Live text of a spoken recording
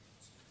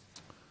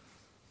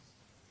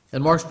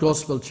In Mark's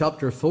Gospel,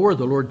 chapter 4,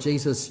 the Lord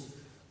Jesus,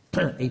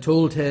 he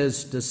told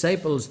his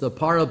disciples the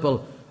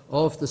parable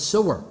of the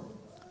sower.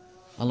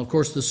 And of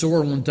course, the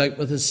sower went out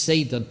with his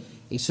seed, and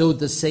he sowed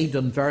the seed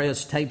on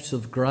various types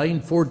of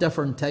ground, 4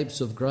 different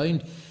types of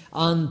ground,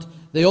 and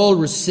they all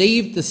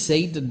received the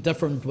seed in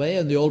different way,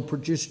 and they all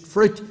produced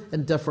fruit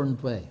in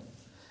different way.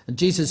 And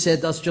Jesus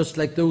said that's just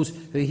like those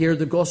who hear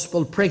the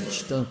gospel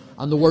preached and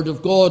the word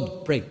of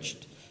God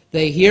preached.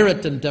 They hear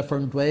it in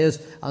different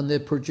ways, and they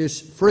produce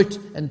fruit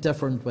in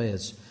different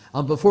ways.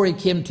 And before he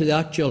came to the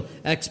actual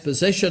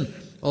exposition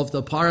of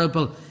the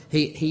parable,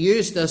 he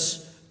used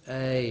this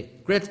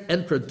great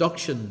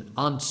introduction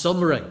and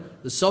summary.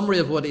 The summary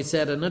of what he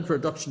said, an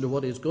introduction to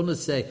what he's going to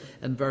say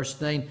in verse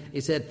 9.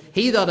 He said,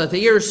 "He that hath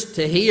ears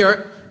to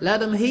hear,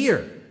 let him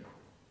hear."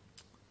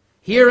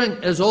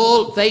 Hearing is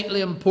all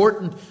vitally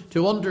important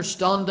to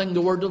understanding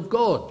the word of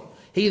God.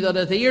 He that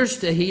hath ears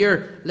to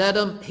hear, let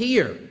him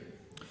hear.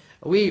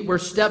 We were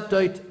stepped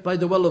out by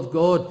the will of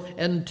God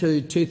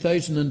into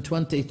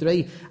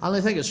 2023, and I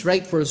think it's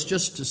right for us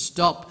just to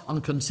stop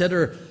and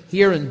consider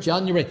here in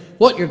January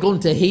what you're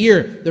going to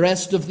hear the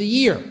rest of the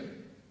year.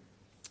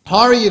 How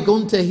are you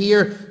going to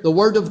hear the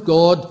word of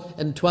God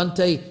in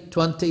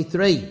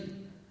 2023?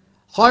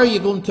 How are you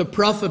going to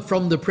profit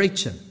from the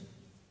preaching?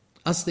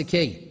 That's the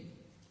key.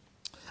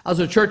 As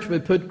a church, we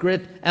put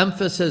great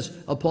emphasis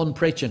upon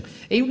preaching.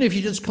 Even if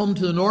you just come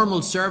to the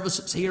normal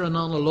services here and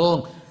on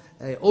along,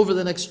 over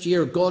the next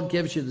year, God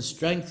gives you the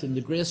strength and the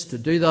grace to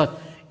do that.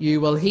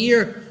 You will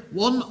hear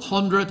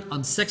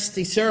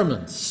 160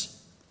 sermons.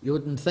 You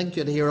wouldn't think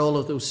you'd hear all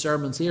of those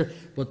sermons here,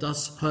 but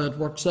that's how it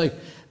works out.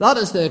 That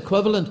is the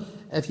equivalent,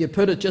 if you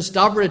put it, just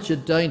average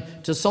it down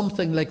to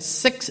something like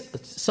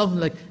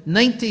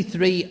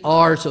 93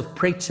 hours of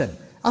preaching.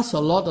 That's a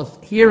lot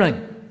of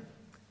hearing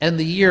in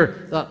the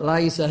year that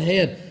lies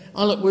ahead.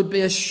 And it would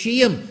be a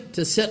shame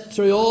to sit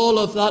through all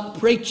of that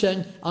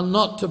preaching and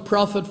not to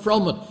profit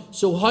from it.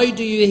 So how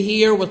do you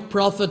hear with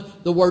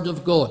profit the word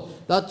of God?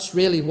 That's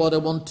really what I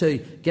want to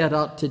get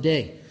at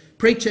today.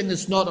 Preaching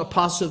is not a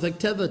passive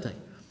activity.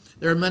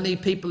 There are many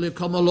people who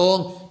come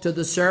along to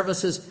the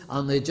services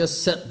and they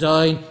just sit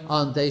down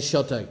and they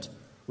shut out.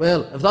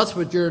 Well, if that's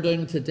what you're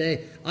doing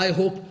today, I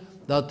hope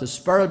that the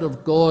Spirit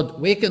of God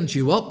wakens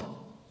you up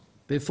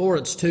before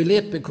it's too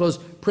late, because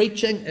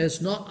preaching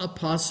is not a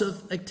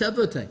passive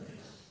activity.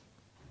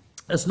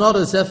 It's not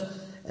as if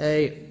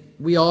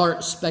we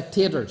are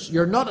spectators.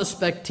 You're not a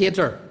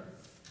spectator.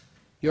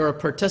 You're a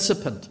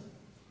participant.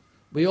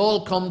 We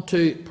all come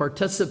to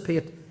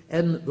participate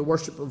in the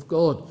worship of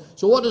God.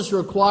 So what is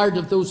required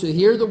of those who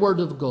hear the word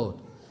of God?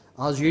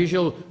 As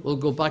usual, we'll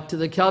go back to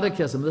the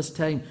catechism, this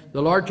time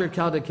the larger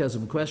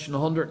catechism, question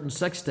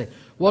 160.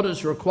 What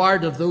is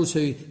required of those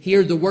who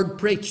hear the word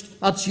preached?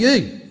 That's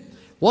you.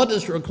 What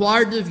is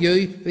required of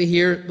you who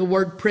hear the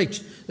word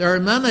preached? There are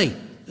many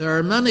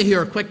who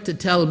are quick to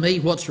tell me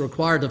what's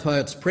required of how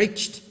it's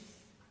preached.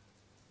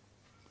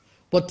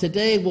 But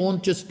today we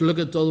won't just look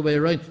at it all the way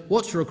around.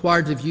 What's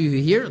required of you who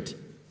hear it?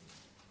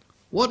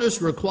 What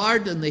is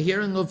required in the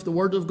hearing of the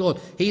word of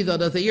God? He that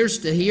hath ears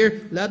to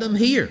hear, let him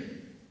hear.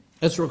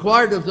 It's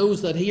required of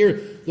those that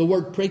hear the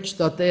word preached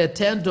that they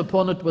attend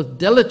upon it with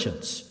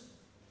diligence,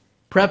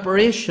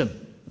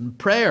 preparation, and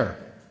prayer.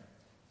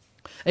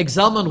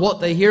 Examine what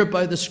they hear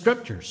by the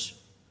Scriptures.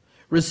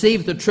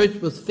 Receive the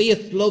truth with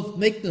faith, love,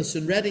 meekness,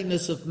 and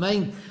readiness of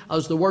mind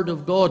as the word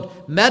of God.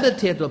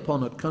 Meditate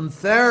upon it,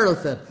 confer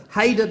with it,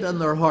 hide it in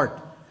their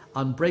heart,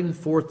 and bring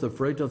forth the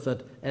fruit of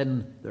it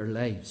in their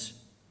lives.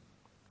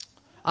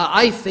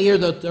 I fear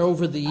that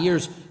over the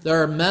years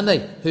there are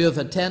many who have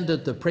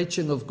attended the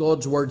preaching of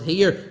God's word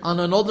here and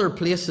in other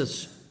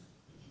places,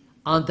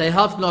 and they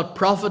have not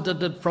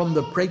profited from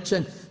the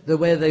preaching the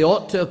way they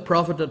ought to have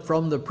profited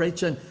from the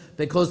preaching,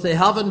 because they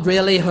haven't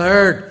really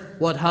heard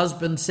what has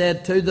been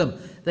said to them.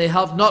 They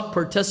have not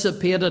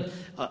participated.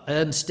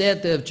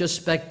 Instead, they have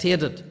just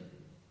spectated.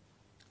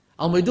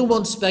 And we don't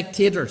want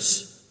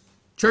spectators.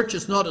 Church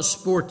is not a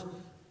sport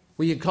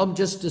where you come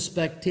just to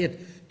spectate.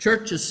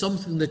 Church is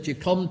something that you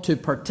come to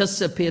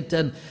participate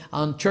in,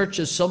 and church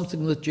is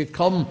something that you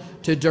come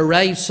to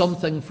derive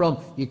something from.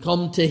 You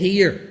come to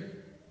hear.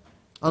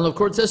 And of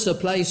course, this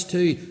applies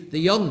to the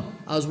young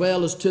as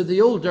well as to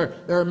the older.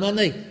 There are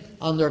many,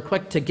 and they're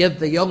quick to give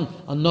the young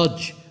a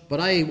nudge. But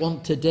I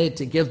want today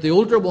to give the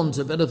older ones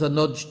a bit of a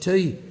nudge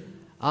too.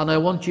 And I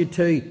want you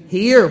to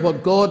hear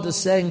what God is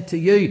saying to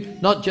you,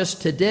 not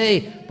just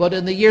today, but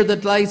in the year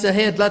that lies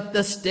ahead. Let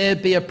this day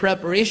be a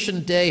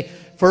preparation day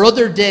for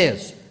other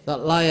days that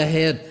lie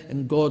ahead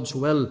in God's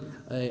will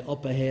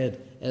up ahead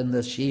in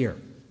this year.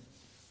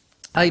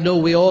 I know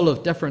we all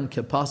have different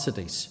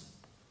capacities.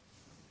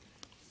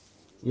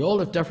 We all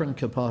have different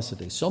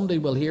capacities. Somebody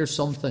will hear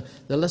something,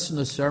 they'll listen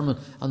to a sermon,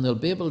 and they'll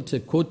be able to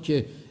quote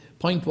you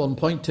point 1,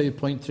 point 2,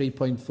 point 3,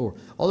 point 4.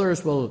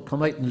 Others will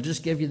come out and they'll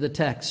just give you the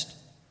text.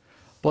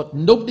 But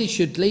nobody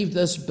should leave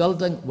this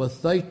building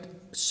without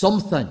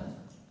something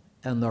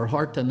in their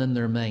heart and in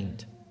their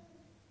mind.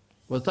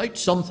 Without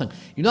something.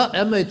 You know that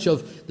image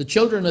of the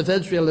children of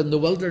Israel in the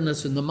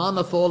wilderness and the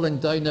manna falling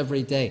down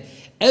every day.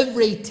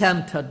 Every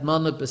tent had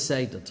manna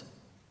beside it.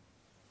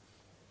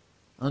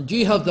 And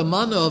you have the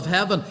manna of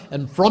heaven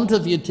in front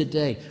of you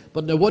today.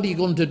 But now what are you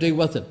going to do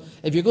with it?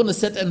 If you're going to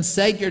sit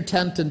inside your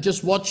tent and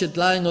just watch it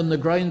lying on the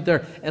ground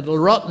there, it'll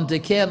rot and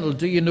decay and it'll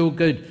do you no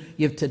good.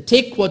 You have to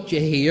take what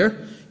you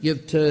hear, you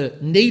have to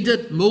knead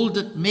it, mould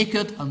it, make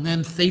it, and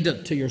then feed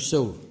it to your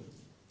soul.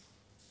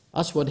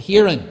 That's what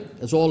hearing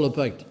is all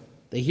about.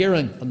 The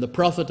hearing and the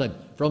profiting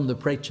from the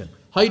preaching.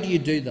 How do you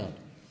do that?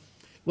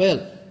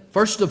 Well,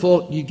 first of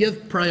all, you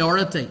give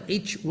priority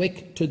each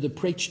week to the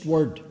preached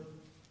word.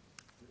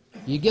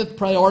 You give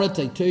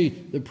priority to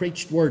the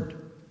preached word.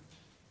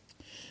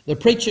 The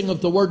preaching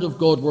of the word of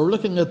God. We're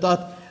looking at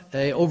that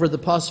over the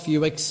past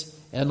few weeks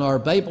in our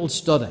Bible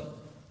study.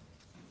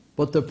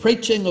 But the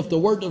preaching of the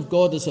word of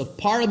God is of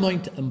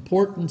paramount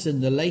importance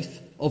in the life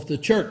of the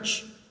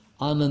church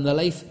and in the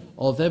life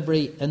of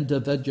every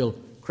individual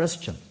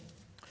Christian.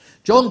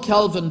 John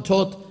Calvin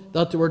taught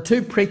that there were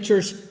two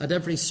preachers at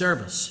every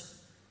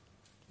service.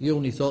 You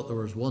only thought there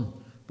was one.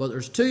 But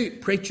there's two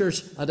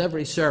preachers at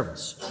every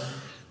service.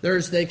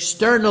 There's the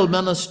external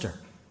minister.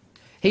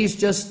 He's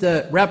just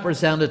the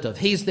representative.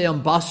 He's the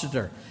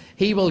ambassador.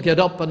 He will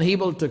get up and he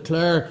will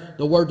declare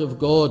the word of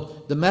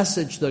God, the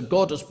message that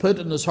God has put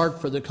in his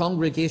heart for the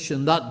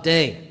congregation that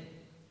day.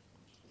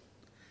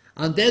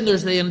 And then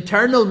there's the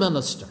internal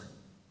minister.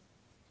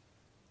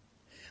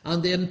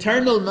 And the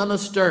internal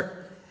minister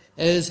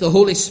is the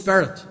Holy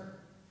Spirit.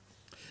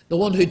 The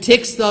one who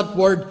takes that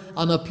word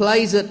and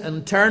applies it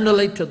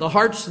internally to the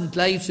hearts and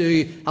lives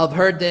who have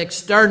heard the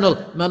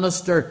external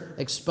minister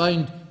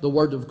expound the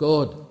word of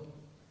God.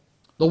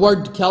 The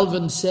word,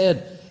 Calvin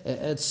said,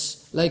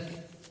 it's like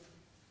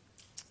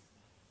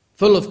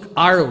full of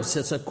arrows.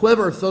 It's a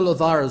quiver full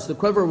of arrows. The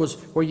quiver was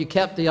where you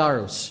kept the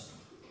arrows.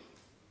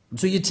 And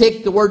so you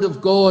take the word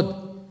of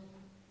God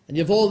and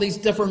you have all these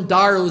different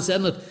arrows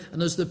in it.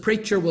 And as the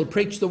preacher will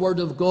preach the word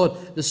of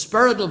God, the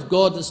Spirit of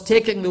God is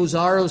taking those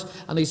arrows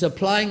and he's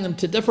applying them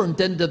to different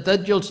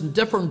individuals in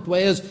different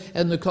ways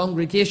in the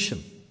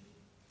congregation.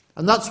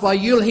 And that's why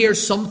you'll hear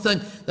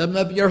something that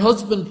maybe your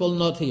husband will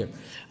not hear.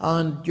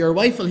 And your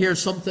wife will hear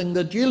something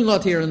that you'll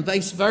not hear, and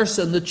vice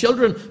versa. And the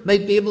children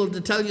might be able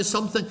to tell you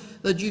something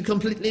that you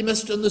completely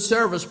missed in the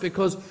service,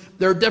 because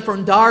there are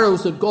different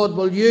arrows that God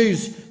will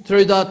use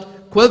through that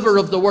quiver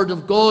of the word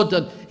of God,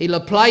 and he'll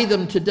apply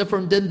them to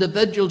different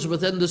individuals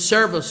within the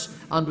service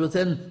and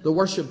within the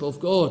worship of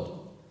God.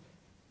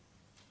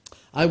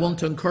 I want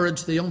to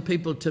encourage the young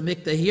people to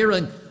make the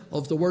hearing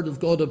of the word of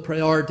God a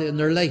priority in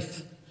their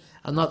life.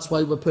 And that's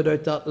why we put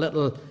out that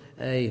little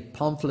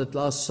pamphlet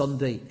last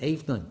Sunday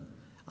evening.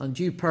 And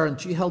you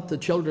parents, you help the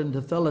children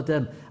to fill it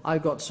in. I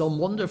got some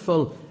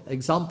wonderful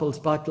examples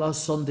back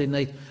last Sunday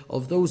night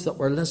of those that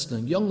were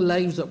listening, young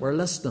lives that were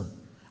listening.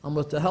 And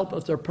with the help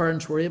of their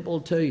parents, were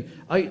able to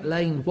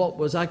outline what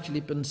was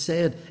actually been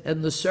said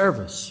in the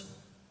service.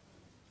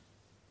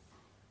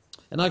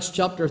 In Acts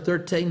chapter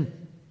 13,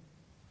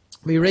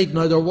 we read,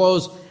 now there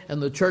was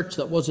in the church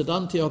that was at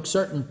Antioch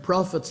certain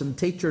prophets and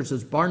teachers,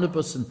 as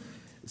Barnabas and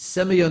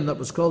Simeon, that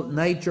was called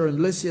Niger, and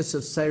Lucius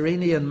of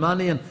Cyrene, and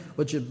Manaen,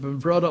 which had been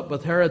brought up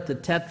with Herod the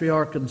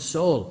Tetrarch, and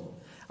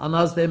Saul. And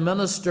as they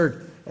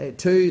ministered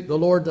to the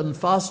Lord and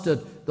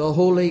fasted, the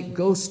Holy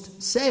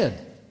Ghost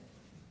said,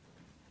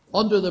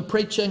 under the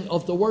preaching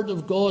of the word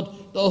of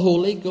God, the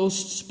Holy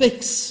Ghost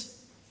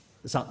speaks.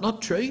 Is that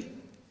not true?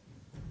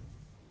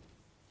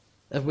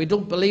 If we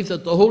don't believe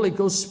that the Holy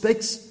Ghost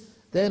speaks,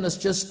 then it's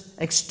just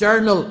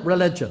external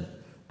religion.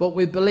 But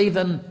we believe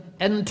in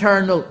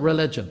internal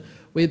religion.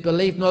 We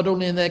believe not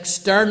only in the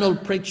external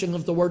preaching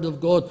of the word of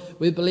God,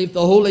 we believe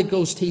the Holy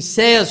Ghost, he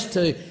says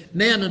to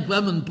men and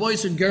women,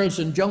 boys and girls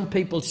and young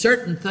people,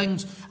 certain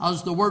things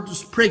as the word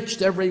is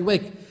preached every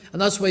week.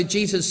 And that's why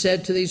Jesus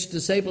said to these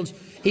disciples,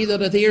 he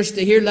that hath ears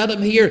to hear, let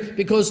him hear,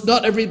 because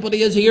not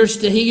everybody has ears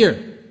to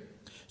hear.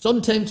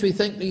 Sometimes we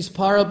think these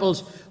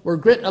parables were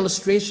great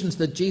illustrations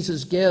that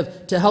Jesus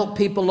gave to help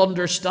people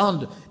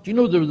understand. Do you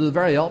know they were the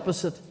very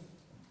opposite?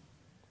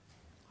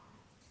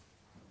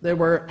 They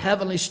were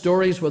heavenly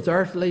stories with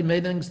earthly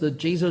meanings that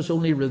Jesus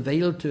only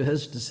revealed to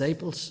his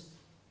disciples.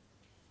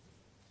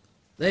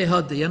 They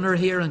had the inner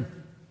hearing.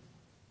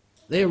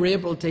 They were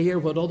able to hear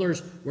what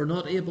others were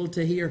not able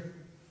to hear.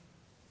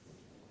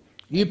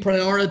 You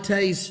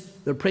prioritize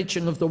the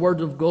preaching of the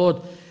word of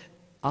God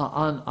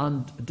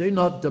and do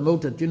not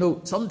demote it. You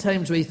know,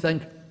 sometimes we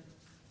think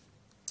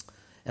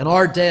in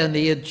our day and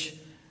age,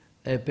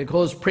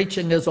 because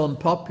preaching is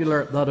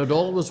unpopular, that it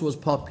always was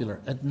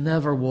popular. It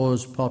never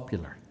was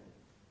popular.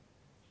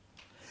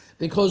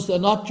 Because the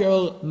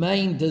natural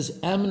mind is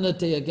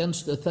enmity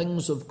against the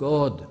things of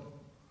God.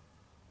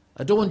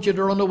 I don't want you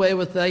to run away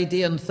with the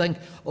idea and think,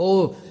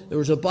 oh, there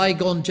was a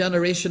bygone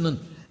generation and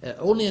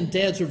only in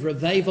days of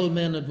revival,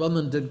 men and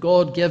women, did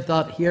God give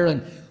that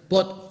hearing.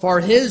 But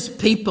for his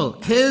people,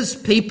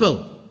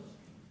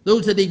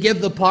 those that he gave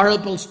the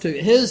parables to,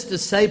 his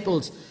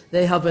disciples,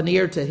 they have an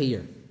ear to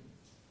hear.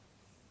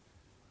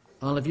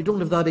 And if you don't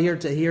have that ear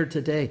to hear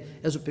today,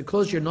 is it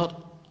because you're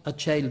not a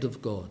child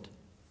of God?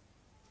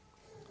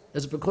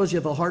 Is it because you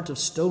have a heart of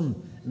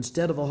stone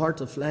instead of a heart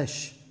of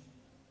flesh?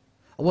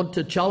 I want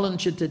to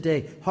challenge you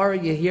today. How are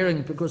you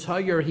hearing? Because how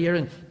you're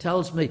hearing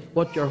tells me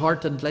what your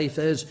heart and life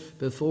is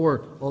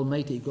before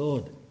Almighty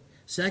God.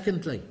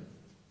 Secondly,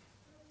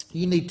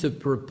 you need to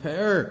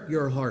prepare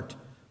your heart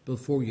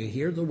before you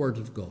hear the word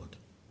of God.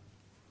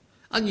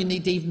 And you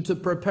need even to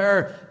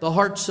prepare the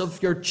hearts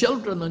of your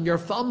children and your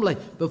family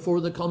before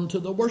they come to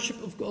the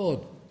worship of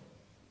God.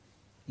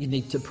 You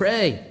need to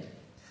pray.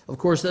 Of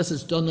course, this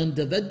is done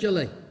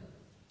individually.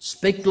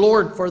 Speak,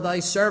 Lord, for thy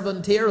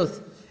servant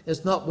heareth.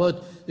 Is not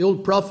what the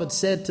old prophet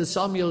said to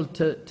Samuel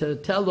to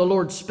tell the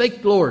Lord,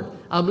 speak, Lord,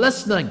 I'm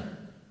listening.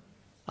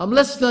 I'm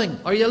listening.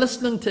 Are you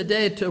listening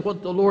today to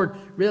what the Lord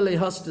really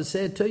has to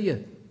say to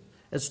you?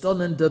 It's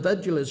done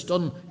individually. It's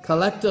done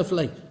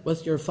collectively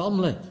with your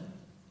family.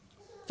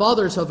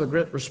 Fathers have a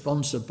great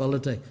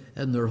responsibility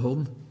in their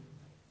home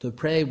to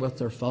pray with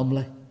their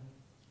family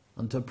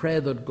and to pray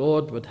that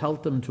God would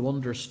help them to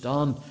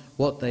understand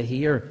what they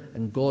hear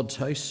in God's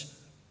house.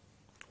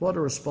 What a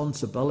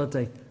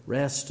responsibility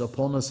rests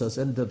upon us as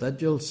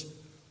individuals.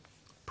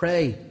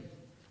 Pray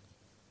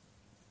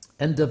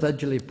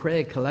individually,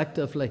 pray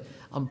collectively,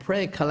 and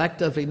pray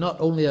collectively not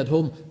only at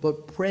home,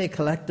 but pray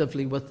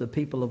collectively with the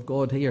people of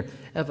God here.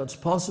 If it's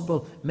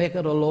possible, make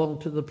it along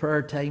to the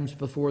prayer times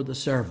before the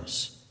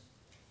service.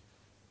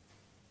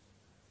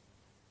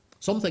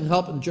 Something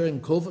happened during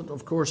COVID,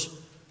 of course,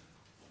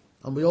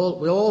 and we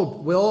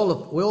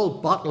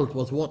all battled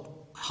with what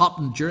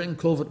happened during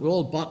COVID. We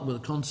all battled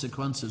with the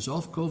consequences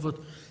of COVID.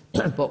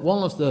 But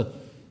one of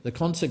the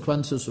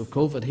consequences of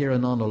COVID here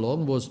and on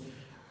along was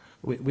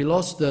we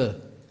lost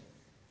the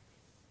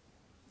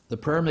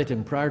prayer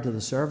meeting prior to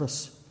the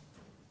service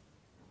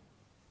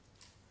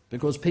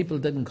because people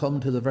didn't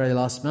come to the very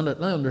last minute.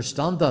 And I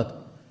understand that,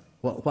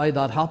 why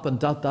that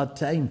happened at that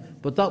time.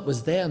 But that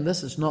was then.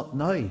 This is not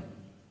now.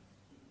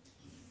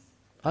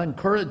 I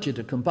encourage you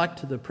to come back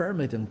to the prayer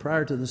meeting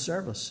prior to the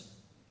service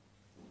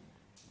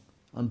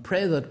and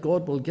pray that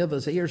God will give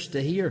us ears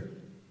to hear,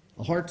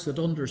 hearts that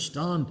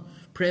understand.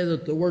 Pray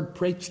that the word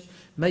preached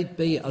might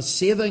be a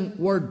saving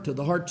word to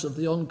the hearts of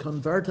the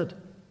unconverted.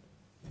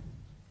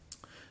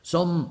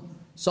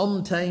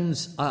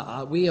 Sometimes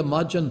we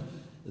imagine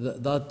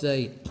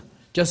that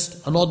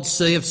just an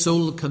unsaved soul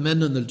will come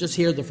in and they'll just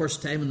hear the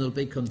first time and they'll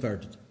be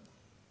converted.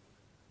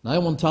 Now I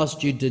want to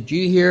ask you, did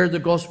you hear the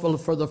gospel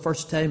for the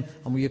first time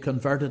and were you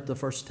converted the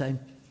first time?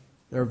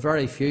 There are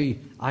very few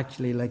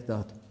actually like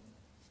that.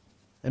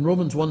 In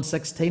Romans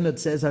 1:16 it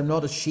says, I'm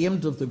not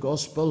ashamed of the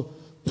gospel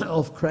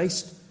of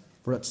Christ,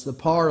 for it's the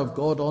power of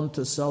God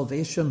unto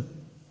salvation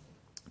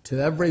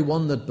to every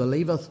one that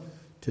believeth,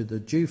 to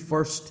the Jew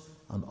first,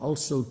 and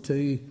also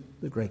to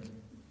the Greek.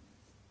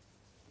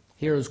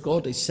 Here is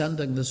God is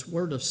sending this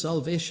word of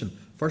salvation,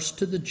 first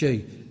to the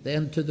Jew,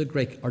 then to the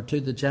Greek, or to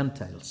the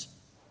Gentiles.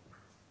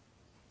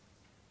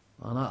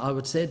 And I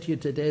would say to you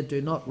today,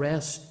 do not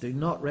rest,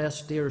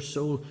 dear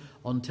soul,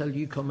 until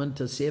you come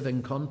into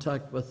saving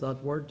contact with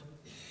that word.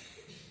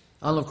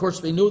 And of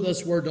course we know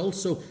this word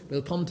also,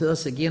 we'll come to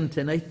this again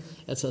tonight,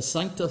 it's a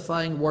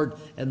sanctifying word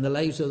in the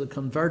lives of the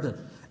converted.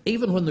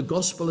 Even when the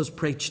gospel is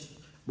preached,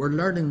 we're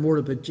learning more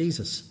about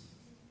Jesus.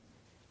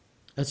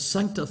 It's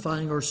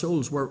sanctifying our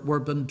souls. We're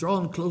being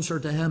drawn closer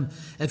to Him.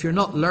 If you're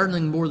not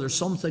learning more, there's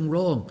something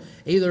wrong,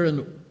 either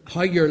in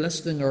how you're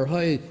listening or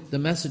how the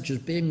message is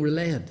being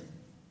relayed.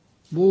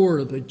 More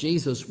about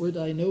Jesus would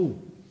I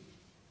know.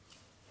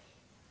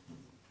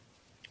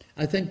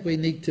 I think we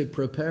need to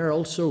prepare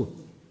also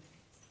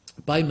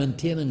by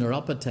maintaining our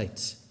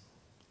appetites.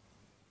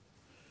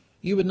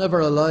 You would never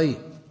allow,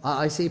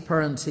 I see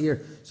parents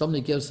here,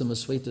 somebody gives them a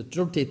sweet,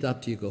 don't eat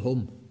that till you go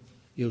home.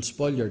 You'll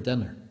spoil your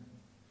dinner.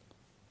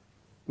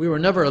 We were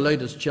never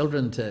allowed as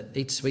children to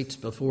eat sweets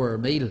before our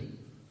meal.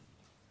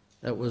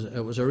 It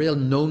was a real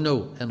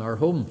no-no in our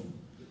home.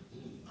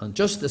 And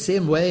just the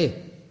same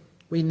way,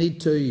 we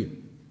need to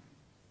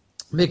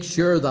make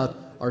sure that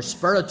our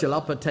spiritual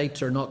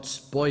appetites are not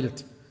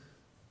spoiled.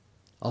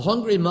 A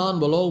hungry man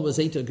will always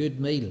eat a good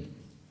meal.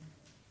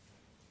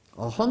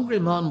 A hungry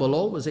man will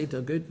always eat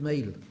a good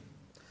meal.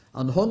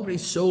 And hungry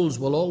souls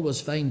will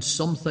always find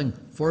something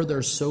for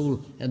their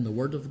soul in the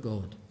Word of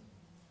God.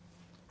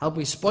 Have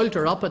we spoilt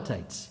our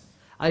appetites?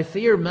 I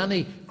fear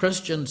many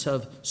Christians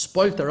have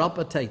spoilt their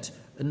appetites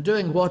in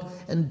doing what?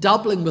 In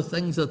dabbling with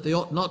things that they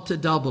ought not to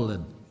dabble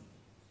in.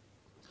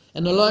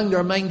 In allowing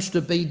their minds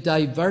to be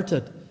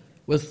diverted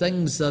with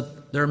things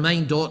that their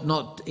mind ought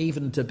not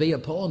even to be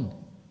upon.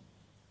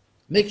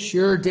 Make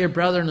sure, dear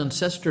brethren and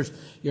sisters,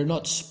 you're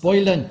not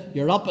spoiling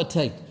your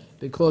appetite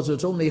because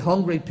it's only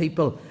hungry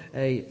people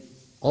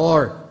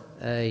or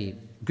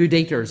good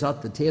eaters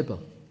at the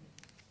table.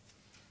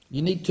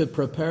 You need to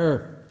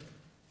prepare.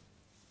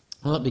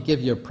 And let me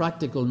give you a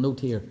practical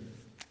note here.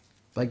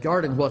 By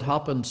guarding what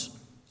happens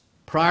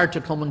prior to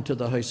coming to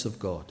the house of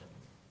God.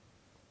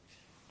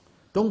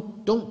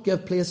 Don't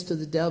give place to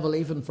the devil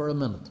even for a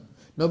minute.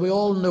 Now we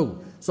all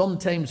know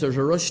sometimes there's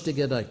a rush to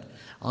get out.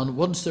 And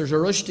once there's a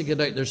rush to get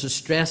out, there's a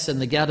stress in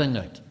the getting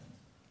out.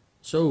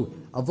 So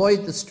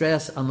avoid the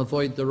stress and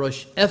avoid the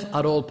rush, if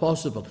at all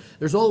possible.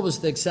 There's always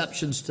the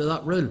exceptions to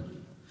that rule.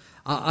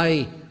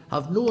 I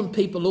have known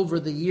people over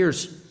the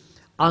years,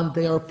 and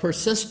they are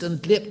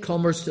persistent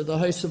latecomers to the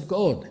house of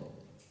God.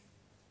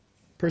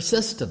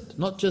 Persistent,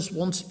 not just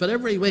once, but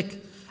every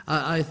week.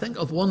 I think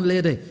of one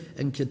lady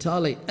in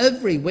Kitale.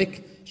 Every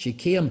week she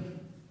came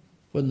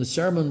when the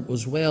sermon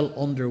was well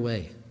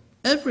underway.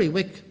 Every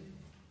week.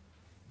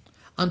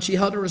 And she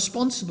had a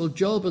responsible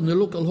job in the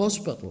local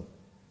hospital.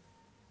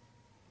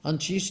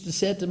 And she used to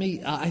say to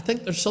me, I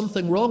think there's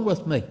something wrong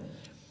with me,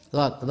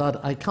 that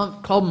I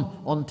can't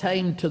come on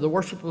time to the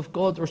worship of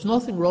God. There's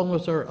nothing wrong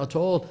with her at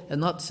all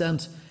in that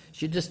sense.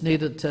 She just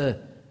needed to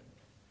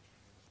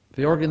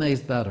be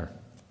organised better.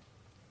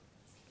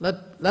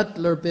 Let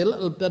there be a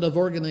little bit of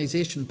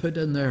organisation put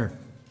in there,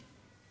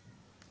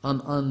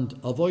 and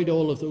avoid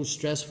all of those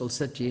stressful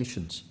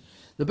situations.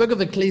 The book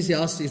of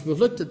Ecclesiastes, we've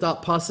looked at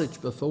that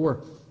passage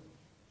before.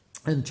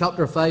 In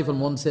chapter 5 and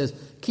 1 says,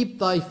 "Keep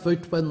thy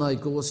foot when thou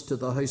goest to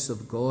the house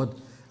of God,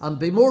 and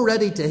be more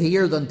ready to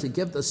hear than to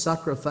give the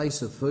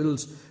sacrifice of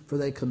fools, for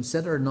they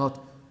consider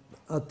not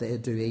that they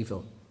do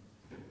evil."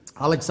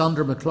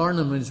 Alexander MacLaren,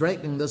 when he was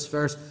writing this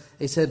verse,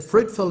 he said,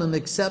 "Fruitful and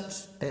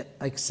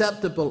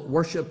acceptable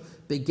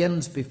worship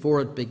begins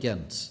before it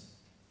begins."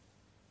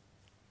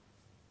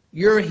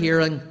 Your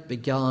hearing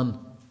began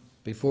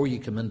before you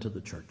come into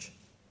the church,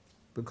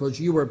 because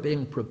you were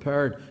being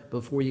prepared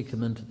before you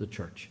come into the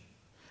church.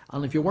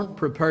 And if you weren't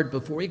prepared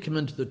before you come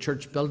into the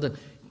church building,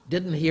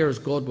 didn't hear as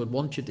God would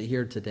want you to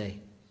hear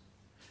today.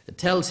 It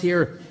tells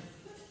here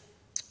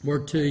we're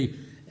to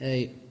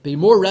be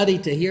more ready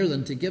to hear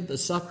than to give the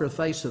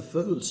sacrifice of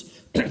fools.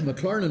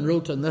 MacLaren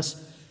wrote on this,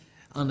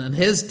 and in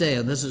his day,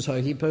 and this is how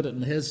he put it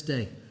in his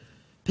day,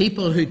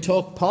 people who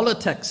talk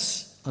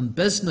politics and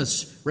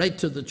business right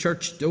to the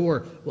church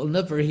door will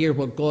never hear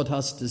what God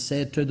has to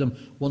say to them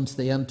once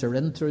they enter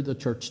in through the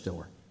church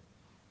door.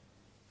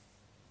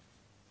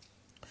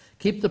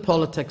 Keep the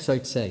politics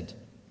outside.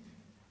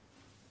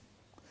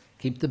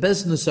 Keep the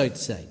business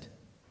outside.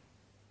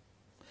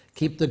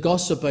 Keep the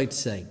gossip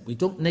outside. We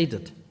don't need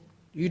it.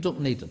 You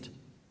don't need it.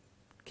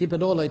 Keep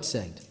it all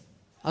outside.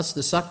 That's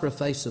the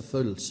sacrifice of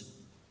fools.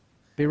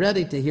 Be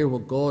ready to hear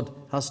what God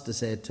has to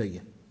say to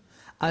you.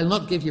 I'll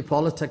not give you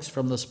politics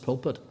from this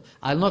pulpit.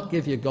 I'll not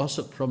give you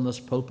gossip from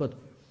this pulpit.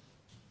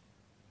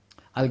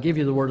 I'll give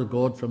you the word of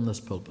God from this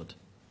pulpit.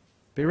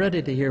 Be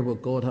ready to hear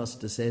what God has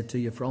to say to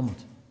you from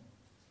it.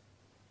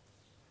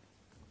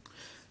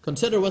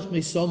 Consider with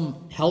me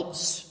some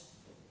helps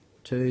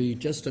to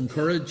just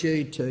encourage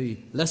you to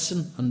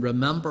listen and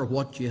remember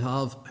what you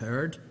have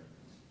heard.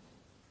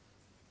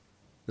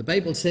 The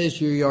Bible says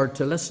you are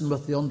to listen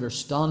with the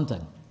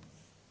understanding.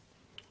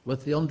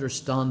 With the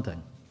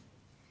understanding.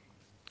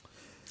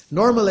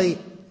 Normally,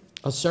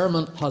 a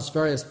sermon has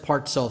various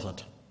parts of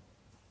it.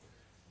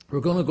 We're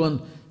going to go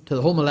into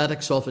the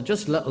homiletics of it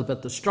just a little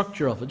bit, the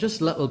structure of it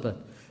just a little bit,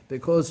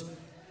 because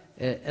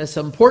it's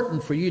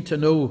important for you to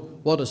know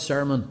what a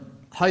sermon,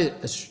 how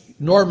it's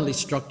normally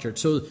structured.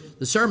 So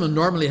the sermon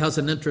normally has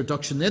an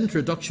introduction. The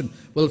introduction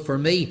will, for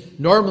me,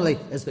 normally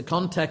is the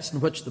context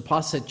in which the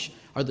passage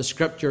or the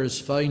scripture is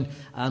found,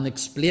 and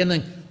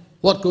explaining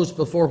what goes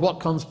before, what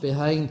comes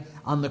behind,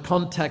 and the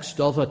context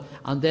of it,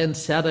 and then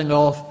setting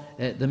off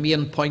the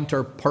main point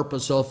or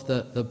purpose of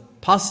the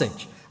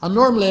passage. And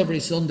normally every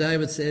Sunday I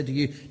would say to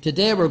you,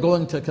 today we're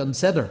going to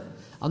consider.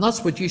 And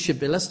that's what you should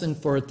be listening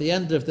for at the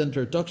end of the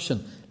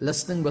introduction,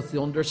 listening with the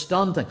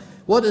understanding.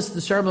 What is the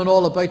sermon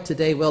all about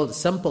today? Well, it's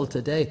simple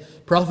today,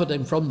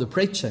 profiting from the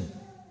preaching.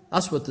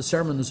 That's what the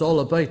sermon is all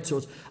about. So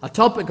it's a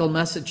topical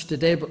message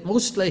today, but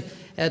mostly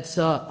it's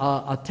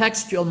a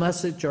textual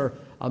message, or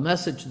a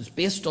message that's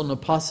based on the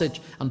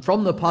passage. And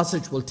from the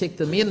passage we'll take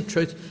the main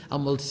truth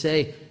and we'll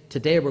say,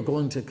 today we're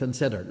going to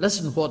consider.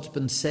 Listen what's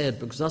been said,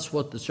 because that's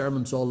what the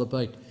sermon's all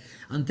about.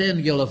 And then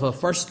you'll have a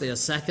firstly, a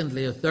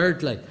secondly, a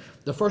thirdly.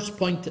 The first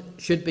point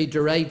should be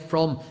derived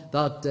from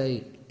that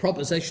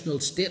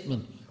propositional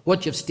statement.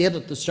 What you've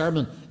stated the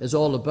sermon is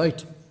all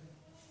about.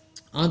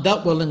 And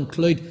that will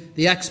include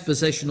the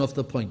exposition of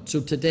the point.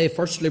 So today,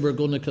 firstly, we're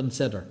going to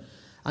consider.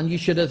 And you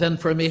should have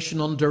information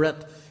under it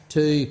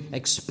to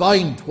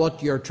expound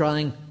what you're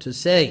trying to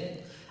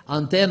say.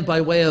 And then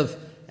by way of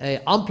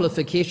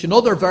amplification,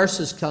 other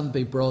verses can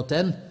be brought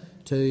in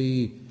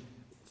to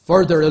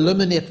further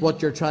illuminate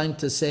what you're trying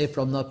to say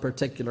from that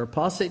particular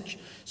passage.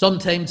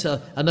 Sometimes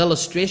an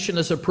illustration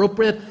is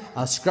appropriate,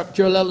 a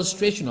scriptural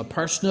illustration, a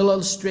personal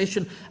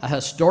illustration, a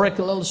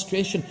historical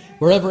illustration.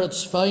 Wherever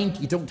it's found,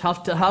 you don't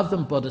have to have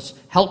them, but it's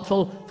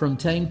helpful from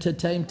time to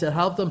time to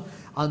have them.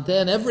 And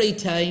then every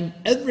time,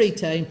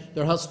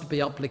 there has to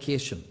be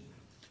application.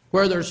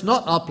 Where there's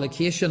not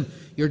application,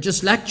 you're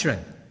just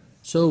lecturing.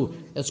 So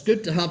it's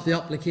good to have the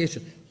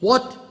application.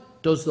 What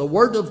does the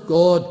Word of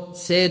God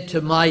say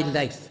to my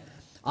life?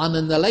 And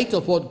in the light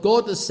of what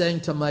God is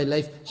saying to my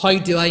life, how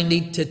do I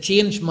need to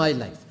change my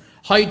life?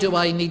 How do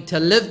I need to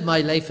live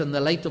my life in the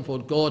light of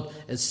what God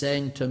is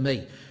saying to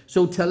me?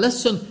 So to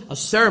listen a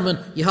sermon,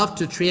 you have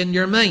to train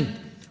your mind.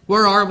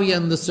 Where are we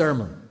in the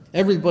sermon?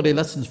 Everybody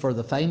listens for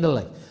the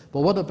finally.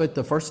 But what about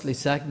the firstly,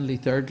 secondly,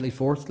 thirdly,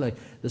 fourthly,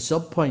 the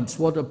subpoints?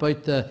 What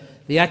about the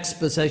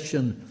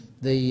exposition,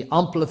 the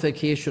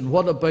amplification?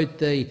 What about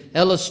the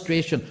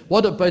illustration?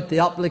 What about the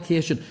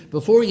application?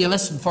 Before you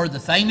listen for the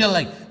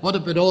finally, what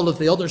about all of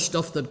the other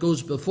stuff that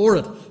goes before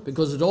it?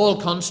 Because it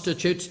all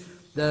constitutes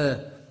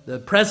the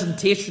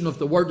presentation of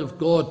the Word of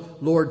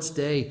God, Lord's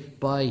Day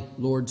by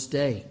Lord's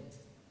Day.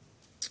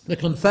 The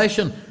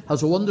confession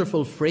has a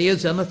wonderful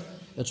phrase in it.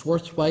 It's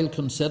worthwhile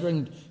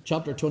considering.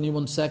 Chapter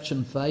 21,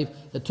 section 5.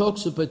 It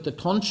talks about the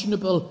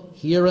conscionable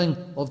hearing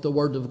of the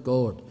Word of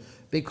God.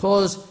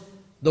 Because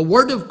the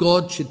Word of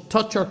God should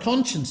touch our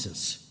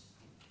consciences.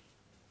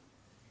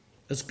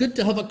 It's good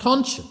to have a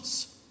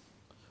conscience.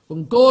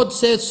 When God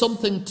says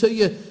something to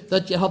you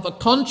that you have a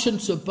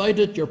conscience about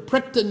it, you're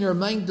pricked in your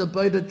mind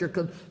about it, you're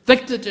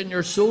convicted in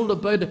your soul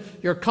about it,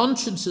 your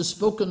conscience is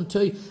spoken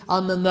to,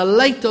 and in the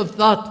light of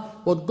that,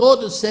 what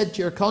God has said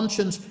to your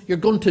conscience, you're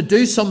going to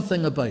do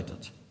something about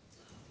it.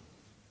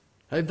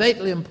 How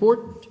vitally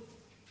important.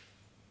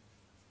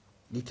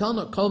 You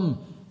cannot come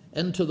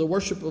into the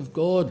worship of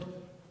God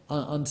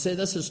and say,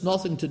 this has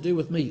nothing to do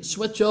with me.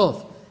 Switch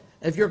off.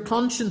 If your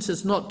conscience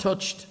is not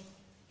touched,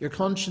 your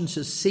conscience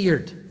is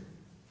seared.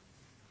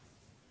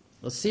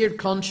 A seared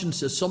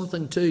conscience is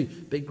something to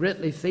be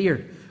greatly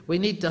feared. We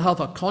need to have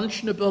a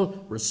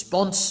conscionable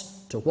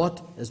response to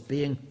what is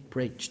being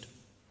preached.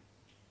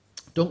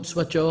 Don't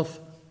switch off.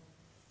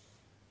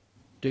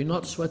 Do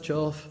not switch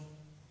off.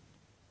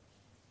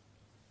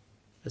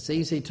 It's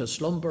easy to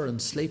slumber and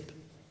sleep,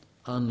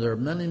 and there are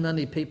many,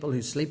 many people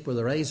who sleep with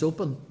their eyes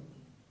open,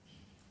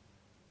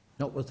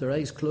 not with their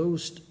eyes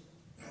closed.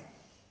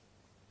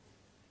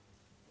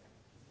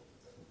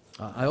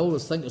 I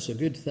always think it's a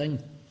good thing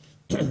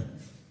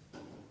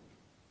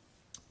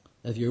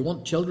if you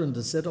want children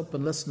to sit up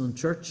and listen in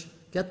church,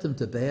 get them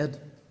to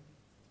bed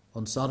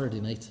on Saturday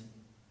night.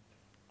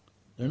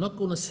 They're not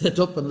going to sit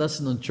up and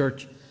listen in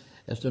church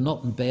if they're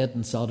not in bed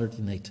on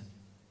Saturday night.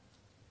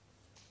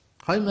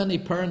 How many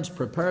parents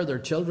prepare their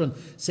children,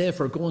 say if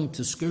we're going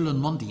to school on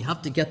Monday, you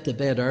have to get to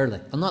bed early.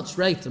 And that's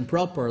right and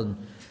proper, and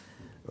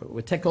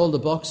we tick all the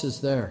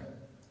boxes there.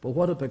 But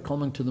what about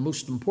coming to the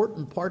most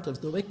important part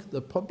of the week,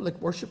 the public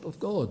worship of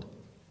God?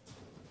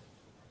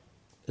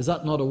 Is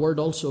that not a word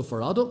also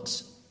for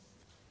adults?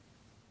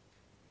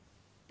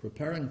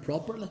 Preparing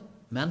properly,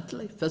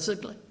 mentally,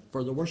 physically,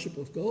 for the worship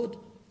of God?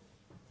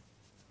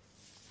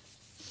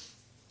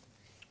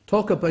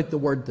 Talk about the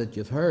word that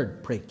you've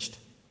heard preached.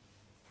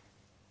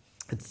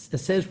 It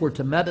says we're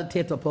to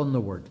meditate upon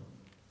the word.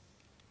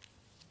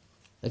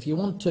 If you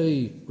want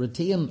to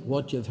retain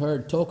what you've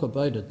heard, talk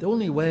about it. The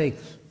only way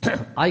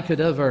I could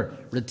ever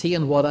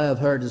retain what I have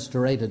heard is to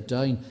write it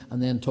down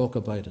and then talk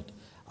about it.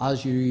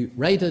 As you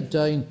write it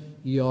down,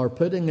 you are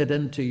putting it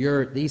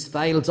into these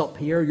files up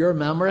here, your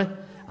memory,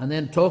 and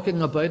then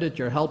talking about it,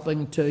 you're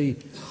helping to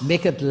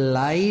make it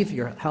live,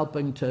 you're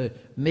helping to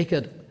make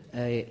it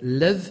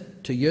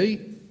live to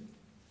you.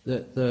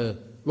 The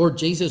Lord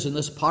Jesus in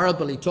this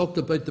parable, he talked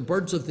about the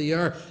birds of the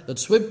air that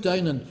swoop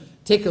down and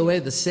take away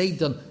the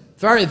seed, and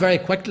very, very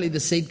quickly the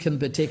seed can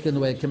be taken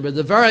away. It can be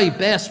the very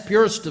best,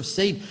 purest of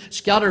seed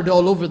scattered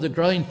all over the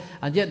ground,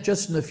 and yet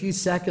just in a few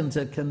seconds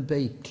it can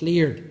be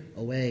cleared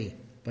away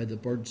by the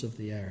birds of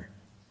the air.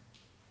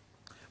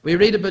 We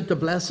read about the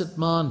blessed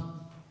man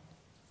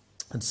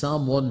in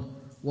Psalm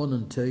 1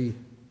 and 2.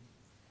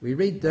 We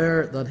read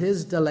there that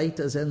his delight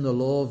is in the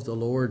law of the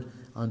Lord,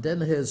 and in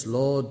his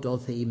law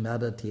doth he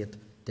meditate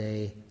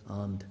day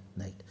and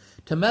night.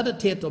 To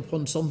meditate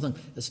upon something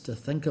is to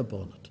think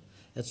upon it.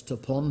 It's to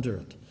ponder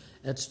it.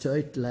 It's to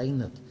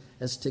outline it.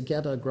 It's to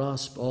get a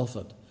grasp of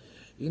it.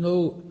 You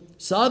know,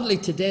 sadly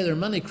today there are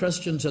many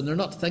Christians and they're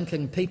not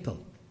thinking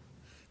people.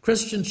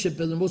 Christians should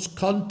be the most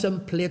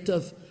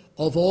contemplative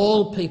of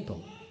all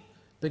people,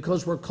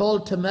 because we're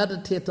called to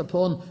meditate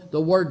upon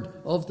the word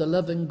of the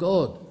living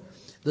God.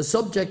 The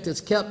subject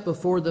is kept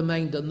before the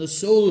mind, and the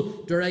soul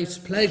derives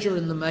pleasure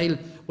in the mind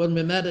when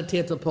we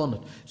meditate upon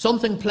it.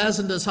 Something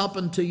pleasant has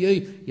happened to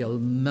you, you'll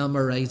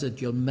memorize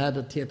it, you'll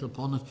meditate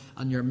upon it,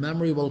 and your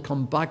memory will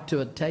come back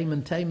to it time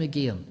and time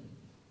again.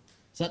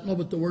 Is that not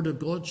what the Word of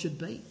God should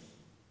be?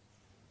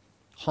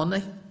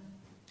 Honey?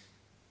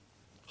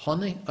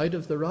 Honey out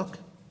of the rock?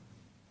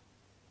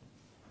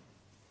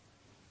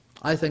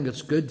 I think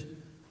it's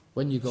good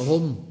when you go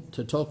home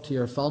to talk to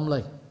your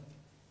family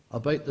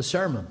about the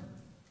sermon.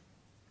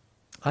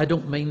 I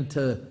don't mean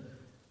to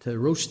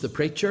roast the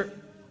preacher.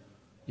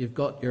 You've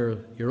got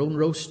your own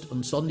roast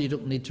on Sunday. You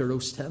don't need to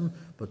roast him,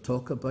 but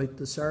talk about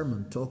the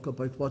sermon. Talk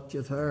about what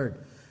you've heard.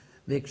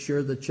 Make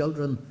sure the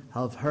children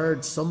have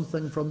heard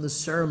something from the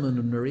sermon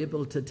and are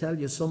able to tell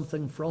you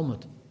something from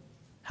it.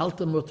 Help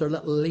them with their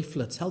little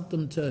leaflets. Help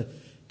them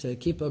to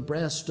keep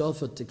abreast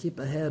of it, to keep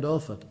ahead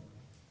of it.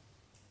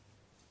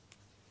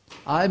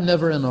 I'm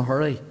never in a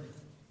hurry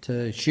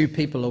to shoo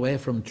people away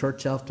from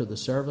church after the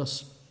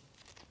service.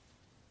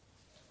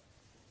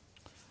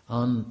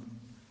 And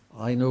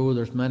I know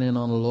there's many on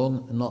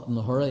along, not in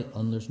a hurry,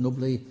 and there's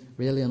nobody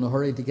really in a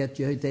hurry to get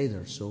you out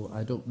either, so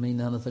I don't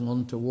mean anything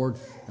untoward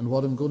in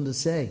what I'm going to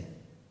say.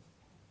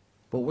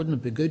 But wouldn't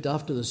it be good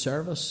after the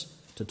service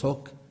to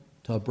talk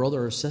to a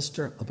brother or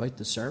sister about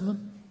the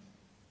sermon?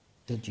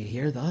 Did you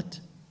hear that?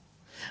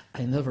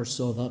 I never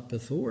saw that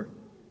before.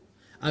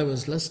 I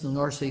was listening to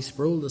R.C.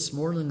 Sproul this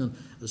morning, and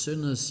as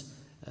soon as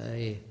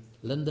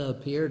Linda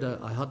appeared,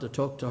 I had to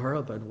talk to her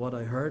about what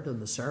I heard in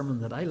the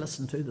sermon that I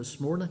listened to this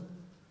morning.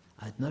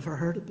 I'd never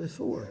heard it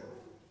before.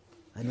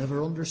 I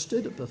never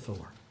understood it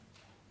before.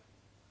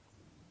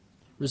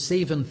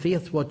 Receive in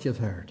faith what you've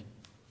heard.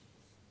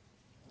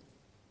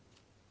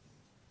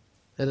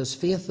 It is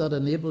faith that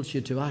enables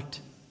you to act.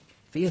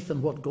 Faith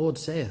in what God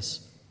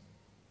says.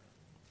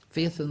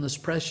 Faith in this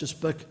precious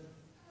book.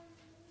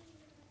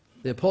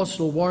 The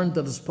apostle warned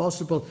that it's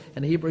possible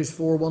in Hebrews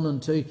 4:1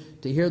 and 2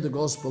 to hear the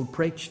gospel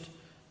preached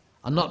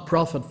and not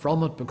profit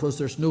from it because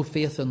there's no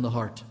faith in the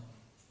heart.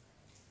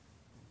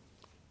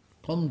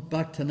 Come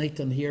back tonight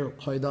and hear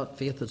how that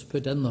faith is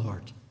put in the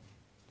heart,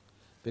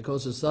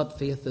 because it's that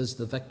faith is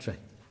the victory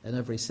in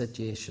every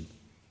situation.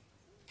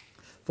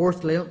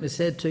 Fourthly, let me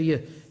say to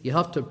you, you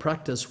have to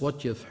practice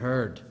what you've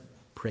heard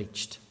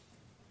preached.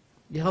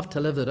 You have to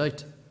live it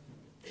out.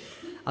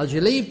 As you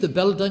leave the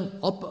building,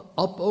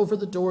 up over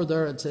the door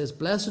there, it says,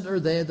 "Blessed are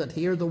they that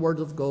hear the word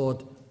of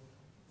God."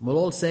 We'll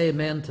all say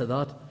amen to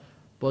that.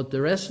 But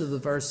the rest of the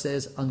verse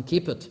says, "and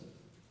keep it."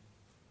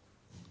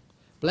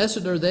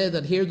 Blessed are they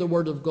that hear the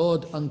word of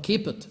God and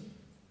keep it.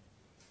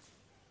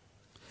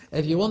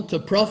 If you want to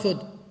profit,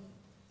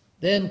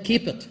 then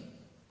keep it.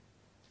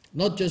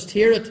 Not just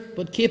hear it,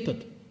 but keep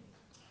it.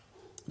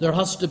 There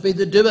has to be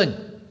the doing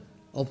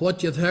of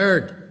what you've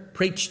heard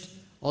preached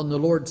on the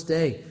Lord's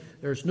day.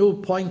 There's no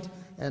point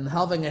in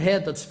having a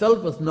head that's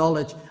filled with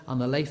knowledge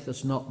and a life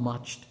that's not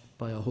matched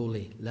by a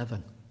holy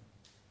living.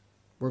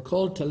 We're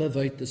called to live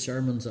out the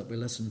sermons that we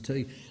listen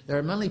to. There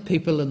are many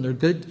people, and they're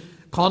good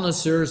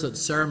connoisseurs at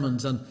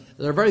sermons, and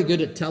they're very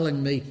good at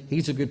telling me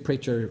he's a good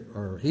preacher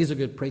or he's a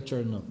good preacher,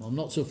 and I'm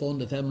not so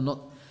fond of him.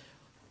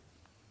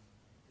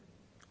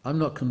 I'm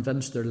not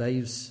convinced their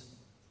lives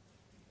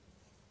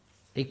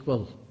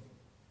equal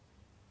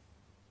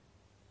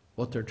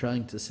what they're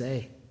trying to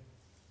say.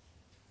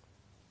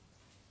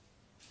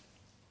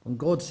 When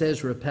God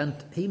says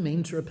repent, he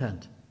means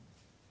repent.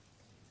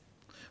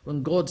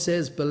 When God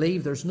says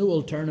believe, there's no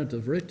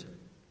alternative route.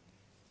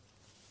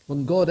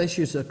 When God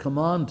issues a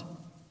command,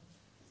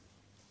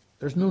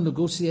 there's no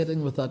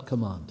negotiating with that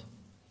command.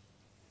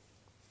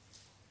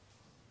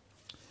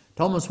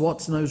 Thomas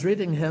Watson, I was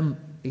reading him,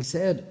 he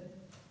said,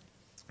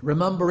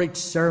 "Remember each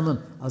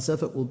sermon as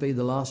if it will be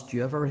the last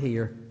you ever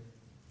hear,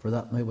 for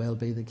that may well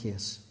be the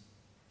case."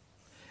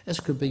 This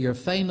could be your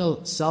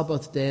final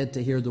Sabbath day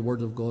to hear the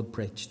word of God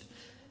preached.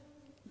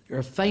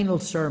 Your final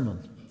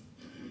sermon.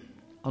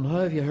 And how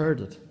have you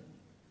heard it?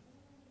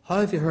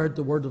 How have you heard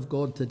the word of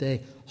God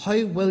today?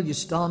 How will you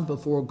stand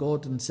before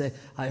God and say,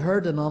 "I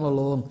heard in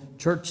Along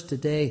Church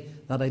today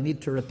that I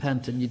need to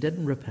repent," and you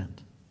didn't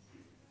repent?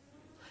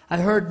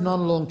 "I heard in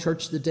Along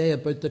Church today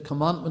about the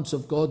commandments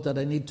of God that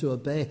I need to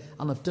obey,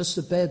 and I've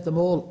disobeyed them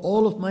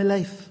all of my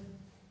life."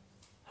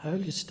 How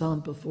will you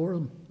stand before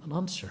him and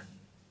answer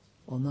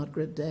on that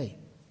great day?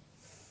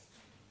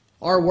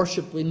 Our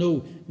worship, we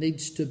know,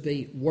 needs to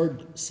be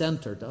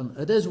word-centred, and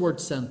it is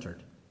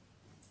word-centred.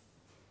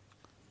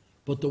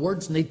 But the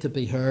words need to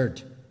be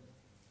heard.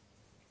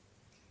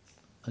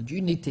 And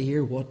you need to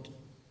hear what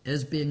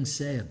is being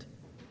said.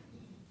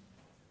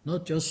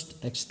 Not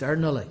just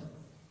externally,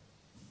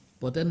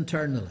 but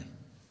internally.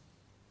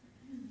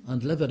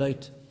 And live it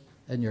out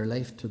in your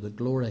life to the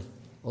glory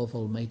of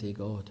Almighty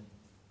God.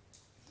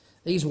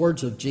 These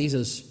words of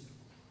Jesus,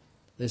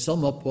 they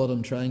sum up what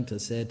I'm trying to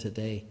say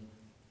today.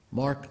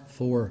 Mark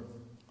 4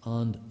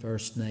 and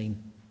verse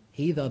 9.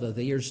 He that hath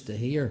ears to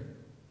hear,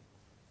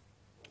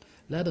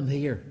 let him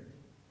hear.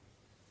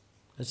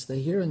 It's the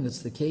hearing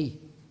that's the key.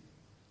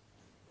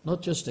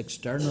 Not just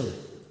externally,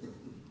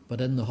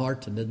 but in the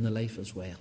heart and in the life as well.